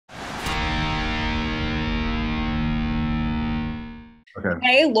Okay.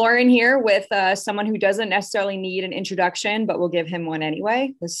 Hey, Lauren here with someone who doesn't necessarily need an introduction, but we'll give him one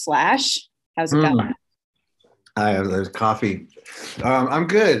anyway. The Slash. How's it Mm. going? I have there's coffee. I'm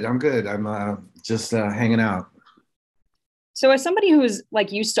good. I'm good. I'm just hanging out. So, as somebody who's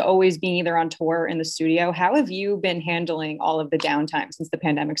like used to always being either on tour or in the studio, how have you been handling all of the downtime since the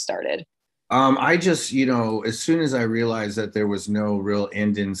pandemic started? I just, as soon as I realized that there was no real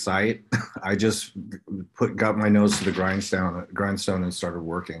end in sight, I just got my nose to the grindstone and started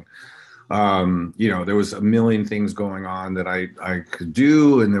working. There was a million things going on that I could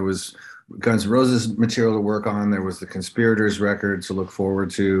do, and there was Guns N' Roses material to work on. There was the Conspirators record to look forward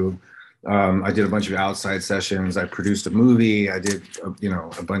to. I did a bunch of outside sessions. I produced a movie. I did,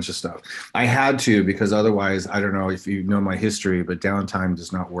 a bunch of stuff. I had to because otherwise, I don't know if you know my history, but downtime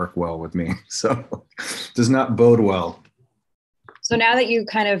does not work well with me. So, does not bode well. So, now that you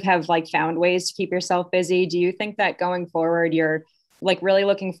kind of have like found ways to keep yourself busy, do you think that going forward, you're like really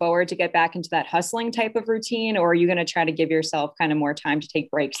looking forward to get back into that hustling type of routine, or are you going to try to give yourself kind of more time to take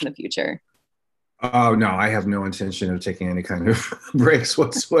breaks in the future? Oh no, I have no intention of taking any kind of breaks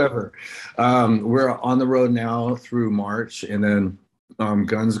whatsoever. We're on the road now through March, and then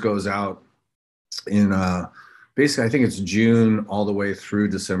Guns goes out in basically I think it's June all the way through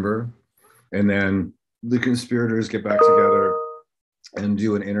December, and then the Conspirators get back together and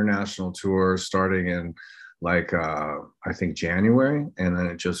do an international tour starting in like I think January, and then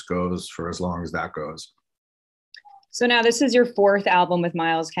it just goes for as long as that goes. So now this is your fourth album with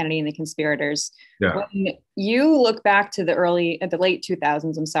Myles Kennedy and the Conspirators. Yeah. When you look back to the late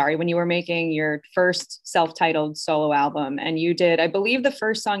 2000s, I'm sorry, when you were making your first self-titled solo album, and you did, I believe the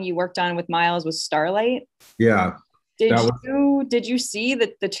first song you worked on with Myles was Starlight. Yeah. Did That was you see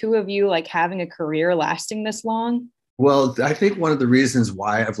that the two of you like having a career lasting this long? Well, I think one of the reasons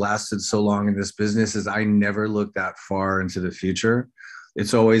why I've lasted so long in this business is I never look that far into the future.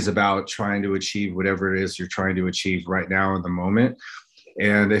 It's always about trying to achieve whatever it is you're trying to achieve right now in the moment.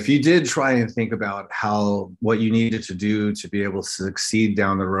 And if you did try and think about what you needed to do to be able to succeed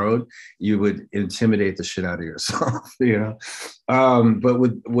down the road, you would intimidate the shit out of yourself, But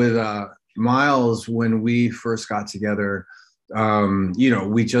with Myles, when we first got together,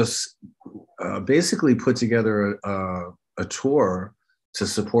 we just basically put together a tour to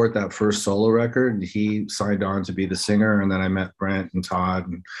support that first solo record. He signed on to be the singer, and then I met Brent and Todd,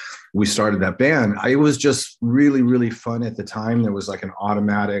 and we started that band. It was just really, really fun at the time. There was like an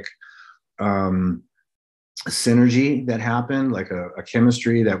automatic synergy that happened, like a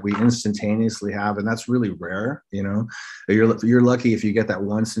chemistry that we instantaneously have, and that's really rare. You're lucky if you get that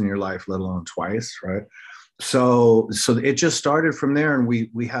once in your life, let alone twice, right? So it just started from there, and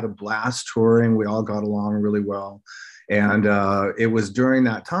we had a blast touring. We all got along really well, and it was during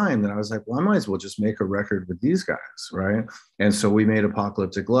that time that I was like, well, I might as well just make a record with these guys, right? And so we made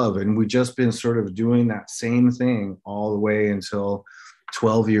Apocalyptic Love, and we've just been sort of doing that same thing all the way until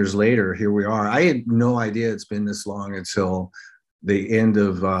 12 years later. Here we are. I had no idea it's been this long until the end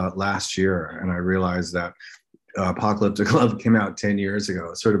of last year, and I realized that Apocalyptic Love came out 10 years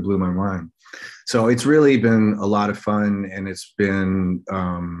ago. It sort of blew my mind. So it's really been a lot of fun, and it's been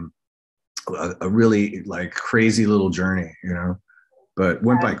a really like crazy little journey, but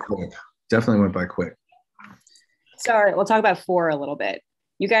went by quick. Definitely went by quick. So, all right, we'll talk about four a little bit.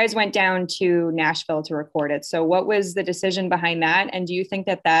 You guys went down to Nashville to record it. So what was the decision behind that? And do you think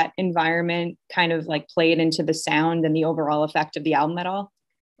that environment kind of like played into the sound and the overall effect of the album at all?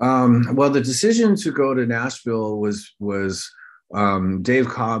 Well, the decision to go to Nashville was Dave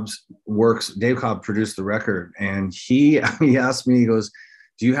Cobb's works. Dave Cobb produced the record, and he asked me, he goes,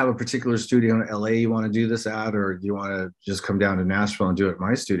 do you have a particular studio in LA you want to do this at, or do you want to just come down to Nashville and do it at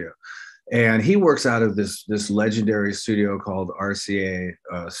my studio? And he works out of this legendary studio called RCA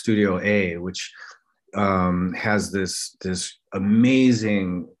Studio A, which has this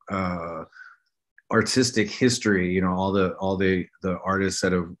amazing artistic history. All the artists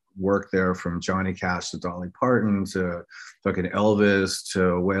that have worked there, from Johnny Cash to Dolly Parton to fucking Elvis to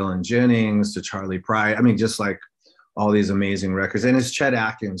Waylon Jennings to Charlie Pride. I mean, just like all these amazing records, and it's Chet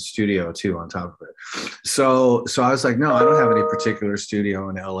Atkins' studio too on top of it. So I was like, no, I don't have any particular studio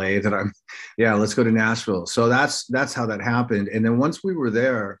in LA that let's go to Nashville. So that's how that happened. And then once we were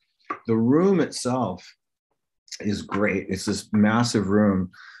there, the room itself is great. It's this massive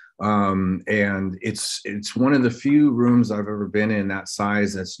room. And it's one of the few rooms I've ever been in that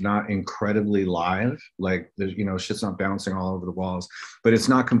size that's not incredibly live. Like there's, shit's not bouncing all over the walls, but it's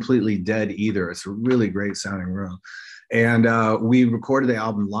not completely dead either. It's a really great sounding room. And we recorded the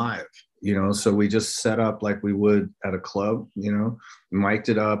album live, so we just set up like we would at a club, mic'd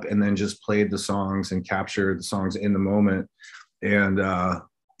it up, and then just played the songs and captured the songs in the moment. and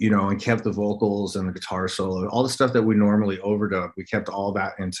and kept the vocals and the guitar solo, all the stuff that we normally overdub. We kept all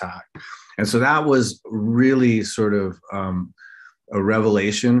that intact, and so that was really sort of a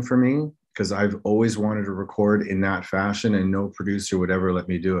revelation for me, because I've always wanted to record in that fashion, and no producer would ever let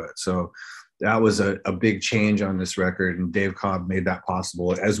me do it. So that was a big change on this record, and Dave Cobb made that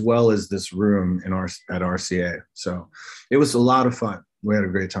possible, as well as this room at RCA. So it was a lot of fun. We had a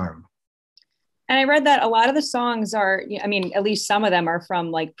great time. And I read that a lot of the songs are, I mean, at least some of them are from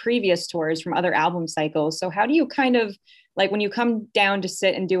like previous tours from other album cycles. So how do you kind of, like, when you come down to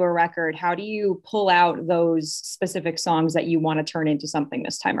sit and do a record, how do you pull out those specific songs that you want to turn into something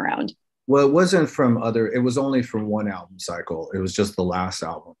this time around? Well, it wasn't it was only from one album cycle. It was just the last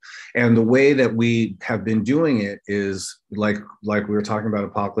album. And the way that we have been doing it is like we were talking about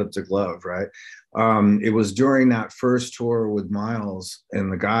Apocalyptic Love, right? It was during that first tour with Myles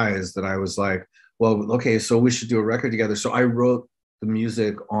and the guys that I was like, well, okay, so we should do a record together. So I wrote the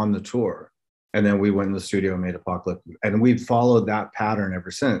music on the tour, and then we went in the studio and made Apocalypse. And we've followed that pattern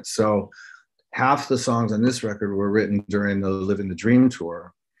ever since. So half the songs on this record were written during the Living the Dream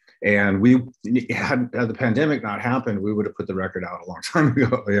tour. And we had the pandemic not happened, we would have put the record out a long time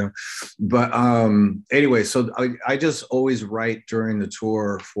ago. Yeah. But anyway, so I just always write during the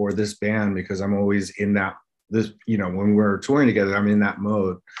tour for this band, because I'm always in when we're touring together, I'm in that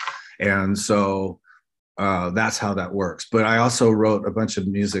mode. And so that's how that works. But I also wrote a bunch of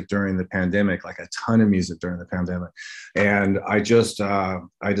music during the pandemic, like a ton of music during the pandemic. And I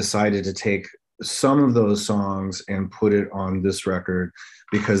decided to take some of those songs and put it on this record,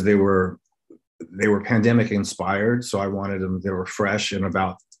 because they were pandemic inspired. So I wanted them, they were fresh and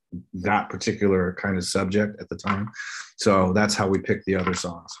about that particular kind of subject at the time. So that's how we picked the other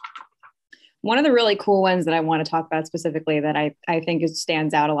songs. One of the really cool ones that I want to talk about specifically that I think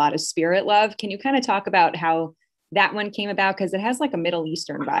stands out a lot is Spirit Love. Can you kind of talk about how that one came about? Because it has like a Middle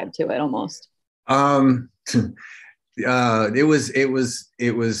Eastern vibe to it almost.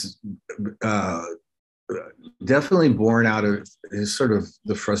 It was definitely born out of sort of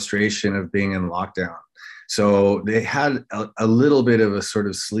the frustration of being in lockdown. So they had a little bit of a sort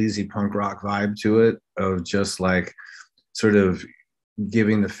of sleazy punk rock vibe to it, of just like sort of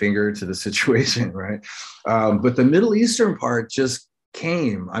giving the finger to the situation, right? But the Middle Eastern part just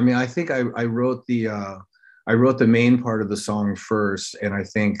came. I mean, I think I wrote the main part of the song first, and I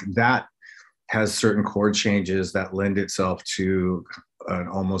think that has certain chord changes that lend itself to an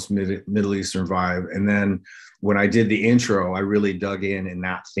almost Middle Eastern vibe. And then when I did the intro, I really dug in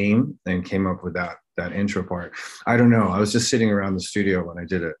that theme and came up with that intro part. I don't know. I was just sitting around the studio when I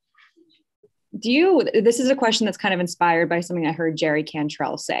did it. This is a question that's kind of inspired by something I heard Jerry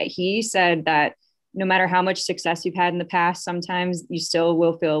Cantrell say. He said that no matter how much success you've had in the past, sometimes you still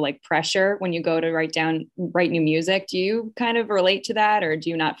will feel like pressure when you go to write new music. Do you kind of relate to that, or do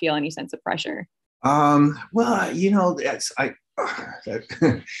you not feel any sense of pressure? Well,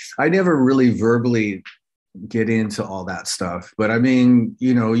 I never really verbally get into all that stuff, but I mean,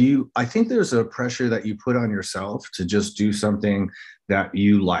 I think there's a pressure that you put on yourself to just do something that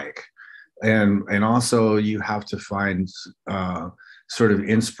you like. And also you have to find sort of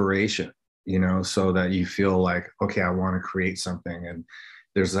inspiration, so that you feel like, okay, I want to create something, and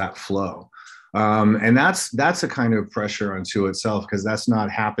there's that flow. And that's a kind of pressure unto itself, because that's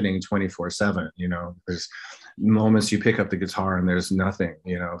not happening 24/7. There's moments you pick up the guitar and there's nothing,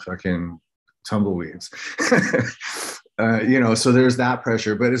 fucking tumbleweeds. So there's that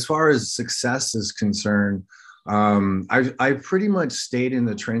pressure. But as far as success is concerned, I pretty much stayed in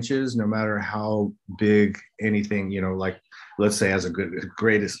the trenches, no matter how big anything, like, let's say, as a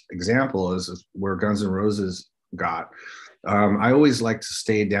greatest example is where Guns N' Roses got. I always like to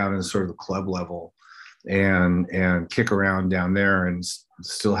stay down in sort of the club level and kick around down there, and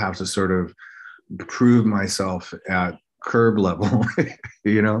still have to sort of prove myself at curb level,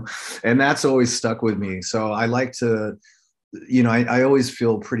 and that's always stuck with me. So I like to, I always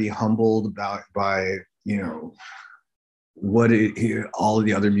feel pretty humbled by what all of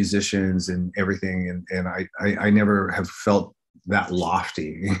the other musicians and everything, and I never have felt that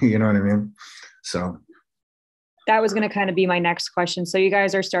lofty. You know what I mean? So that was going to kind of be my next question. So you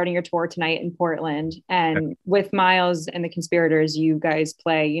guys are starting your tour tonight in Portland, and with Myles and the Conspirators, you guys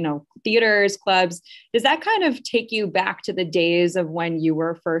play, theaters, clubs. Does that kind of take you back to the days of when you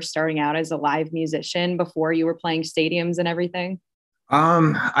were first starting out as a live musician, before you were playing stadiums and everything?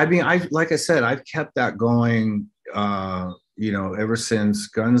 I mean, like I said, I've kept that going, ever since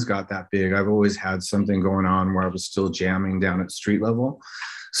Guns got that big. I've always had something going on where I was still jamming down at street level.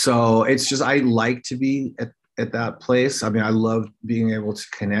 So it's just, I like to be at that place. I mean, I love being able to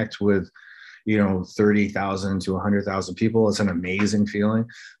connect with, 30,000 to 100,000 people. It's an amazing feeling,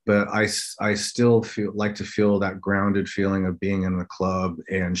 but I still feel that grounded feeling of being in the club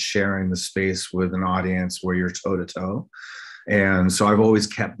and sharing the space with an audience where you're toe to toe. And so I've always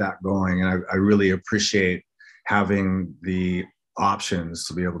kept that going, and I really appreciate having the options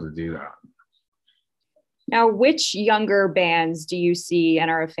to be able to do that. Now, which younger bands do you see and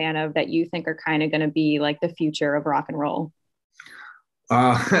are a fan of that you think are kind of going to be like the future of rock and roll?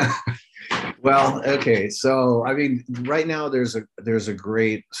 Well, okay. So, I mean, right now there's a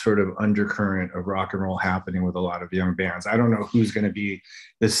great sort of undercurrent of rock and roll happening with a lot of young bands. I don't know who's going to be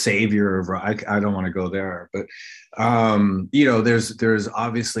the savior of rock. I don't want to go there, but there's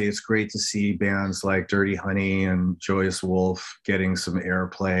obviously, it's great to see bands like Dirty Honey and Joyous Wolf getting some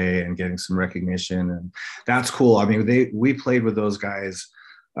airplay and getting some recognition, and that's cool. I mean, we played with those guys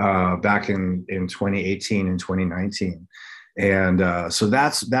back in 2018 and 2019. And so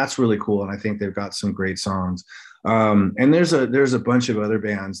that's really cool, and I think they've got some great songs. And there's a bunch of other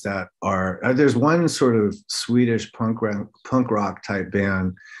bands that are. There's one sort of Swedish punk rock type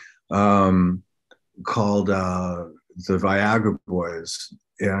band called the Viagra Boys,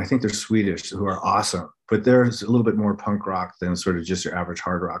 and I think they're Swedish, who are awesome. But there's a little bit more punk rock than sort of just your average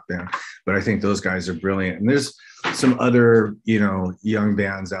hard rock band. But I think those guys are brilliant. And there's some other young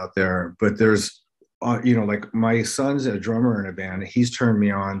bands out there, but there's like my son's a drummer in a band. He's turned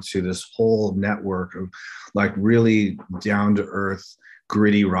me on to this whole network of like really down to earth,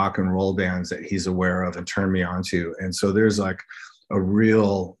 gritty rock and roll bands that he's aware of and turned me on to. And so there's like a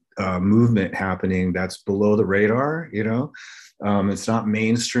real movement happening that's below the radar. It's not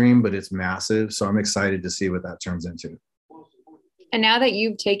mainstream, but it's massive. So I'm excited to see what that turns into. And now that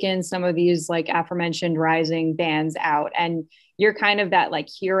you've taken some of these like aforementioned rising bands out, and you're kind of that like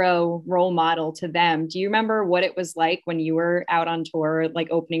hero role model to them, do you remember what it was like when you were out on tour, like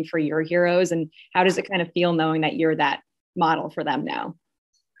opening for your heroes? And how does it kind of feel knowing that you're that model for them now?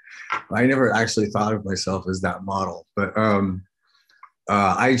 I never actually thought of myself as that model, but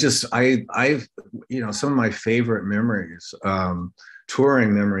I've some of my favorite memories,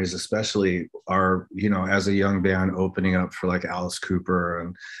 touring memories especially, are as a young band opening up for like Alice Cooper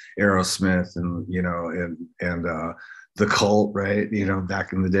and Aerosmith and and the Cult, right?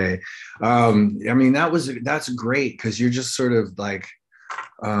 Back in the day. I mean, that's great, because you're just sort of like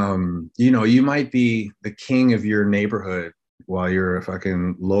you might be the king of your neighborhood while you're a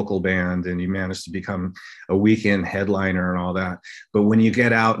fucking local band and you manage to become a weekend headliner and all that. But when you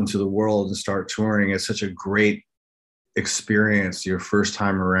get out into the world and start touring, it's such a great experience your first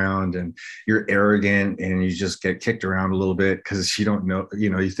time around, and you're arrogant and you just get kicked around a little bit because you don't know,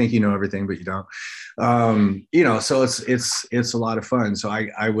 you think you know everything, but you don't. So it's a lot of fun. So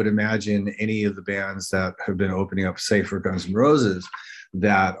I would imagine any of the bands that have been opening up, say for Guns N' Roses,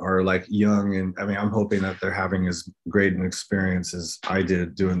 that are like young, and I mean, I'm hoping that they're having as great an experience as I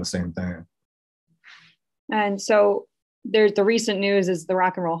did doing the same thing. And so there's the recent news is the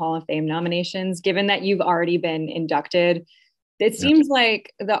Rock and Roll Hall of Fame nominations. Given that you've already been inducted, it seems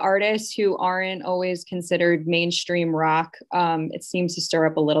like the artists who aren't always considered mainstream rock, it seems to stir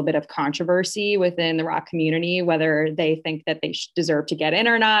up a little bit of controversy within the rock community, whether they think that they deserve to get in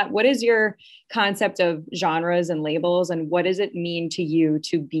or not. What is your concept of genres and labels, and what does it mean to you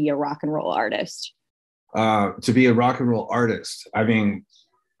to be a rock and roll artist? To be a rock and roll artist, I mean,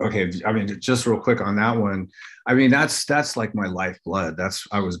 okay, I mean, just real quick on that one. I mean, that's like my lifeblood.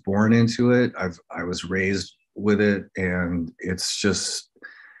 I was born into it. I was raised with it, and it's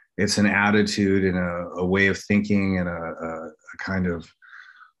an attitude and a way of thinking and a kind of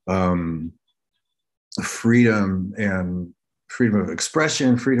freedom of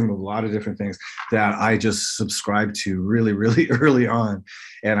expression, freedom of a lot of different things that I just subscribed to really, really early on,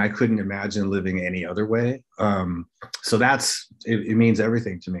 and I couldn't imagine living any other way. So it means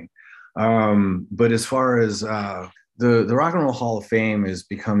everything to me. But as far as the Rock and Roll Hall of Fame has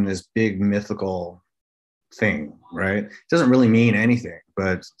become this big mythical thing, right? It doesn't really mean anything,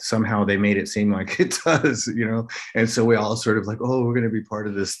 but somehow they made it seem like it does, And so we all sort of like, oh, we're going to be part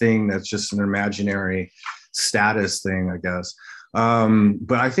of this thing that's just an imaginary status thing, I guess.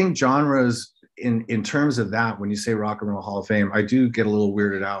 But I think genres in terms of that, when you say Rock and Roll Hall of Fame, I do get a little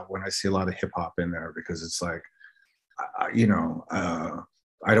weirded out when I see a lot of hip hop in there, because it's like,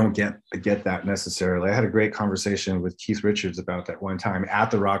 I don't get that necessarily. I had a great conversation with Keith Richards about that one time at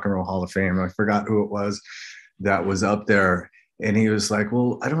the Rock and Roll Hall of Fame. I forgot who it was that was up there. And he was like,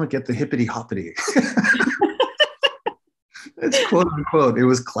 well, I don't get the hippity hoppity. It's quote unquote. It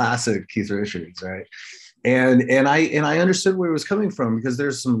was classic Keith Richards, right? And I understood where it was coming from, because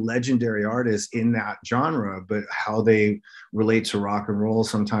there's some legendary artists in that genre, but how they relate to rock and roll,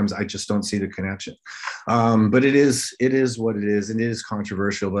 sometimes I just don't see the connection. But it is what it is, and it is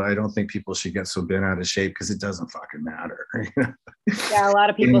controversial. But I don't think people should get so bent out of shape, because it doesn't fucking matter. Yeah, a lot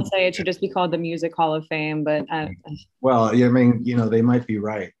of people say it should just be called the Music Hall of Fame, but well, yeah, I mean, they might be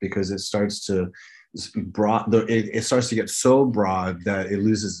right, because it starts to it starts to get so broad that it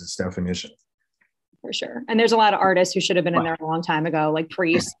loses its definition. for sure. And there's a lot of artists who should have been in there a long time ago, like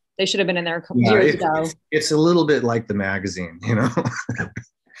Priest. They should have been in there years ago. It's a little bit like the magazine,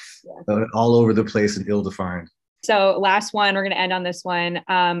 all over the place and ill-defined. So last one, we're going to end on this one.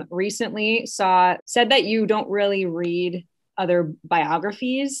 Recently said that you don't really read other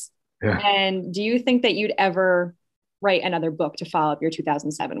biographies. Yeah. And do you think that you'd ever write another book to follow up your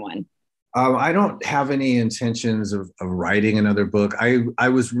 2007 one? I don't have any intentions of writing another book. I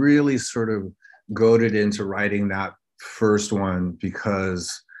was really sort of goaded into writing that first one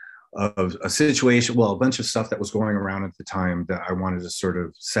because of a situation, a bunch of stuff that was going around at the time that I wanted to sort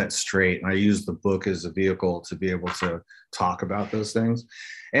of set straight. And I used the book as a vehicle to be able to talk about those things.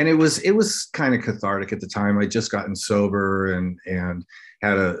 And it was kind of cathartic at the time. I'd just gotten sober and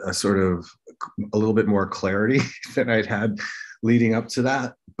had a sort of a little bit more clarity than I'd had leading up to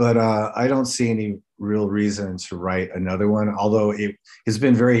that. But I don't see any real reason to write another one, although it has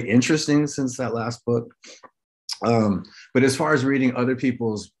been very interesting since that last book. But as far as reading other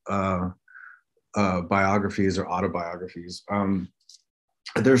people's biographies or autobiographies,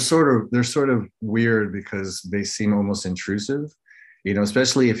 they're sort of weird, because they seem almost intrusive,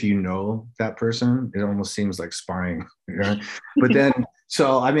 especially if you know that person. It almost seems like spying. But then,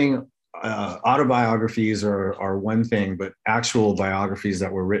 so I mean, autobiographies are one thing, but actual biographies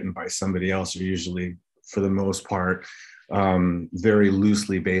that were written by somebody else are usually, for the most part, very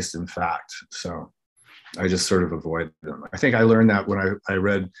loosely based in fact. So I just sort of avoid them. I think I learned that when I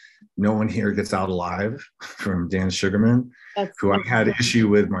read No One Here Gets Out Alive from Dan Sugarman, who I had issue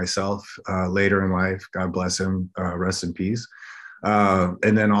with myself later in life. God bless him, rest in peace.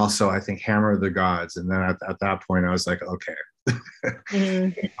 And then also, I think Hammer of the Gods. And then at that point, I was like, okay,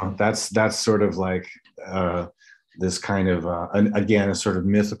 that's sort of like this kind of, again, a sort of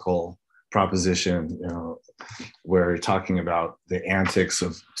mythical proposition, where you're talking about the antics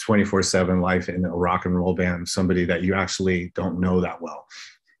of 24/7 life in a rock and roll band, somebody that you actually don't know that well.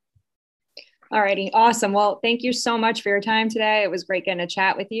 All righty. Awesome. Well, thank you so much for your time today. It was great getting a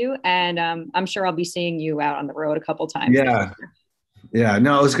chat with you. And I'm sure I'll be seeing you out on the road a couple times. Yeah.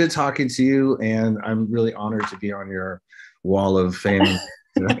 No, it was good talking to you. And I'm really honored to be on your wall of fame.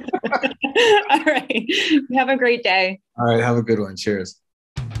 All right. Have a great day. All right. Have a good one. Cheers.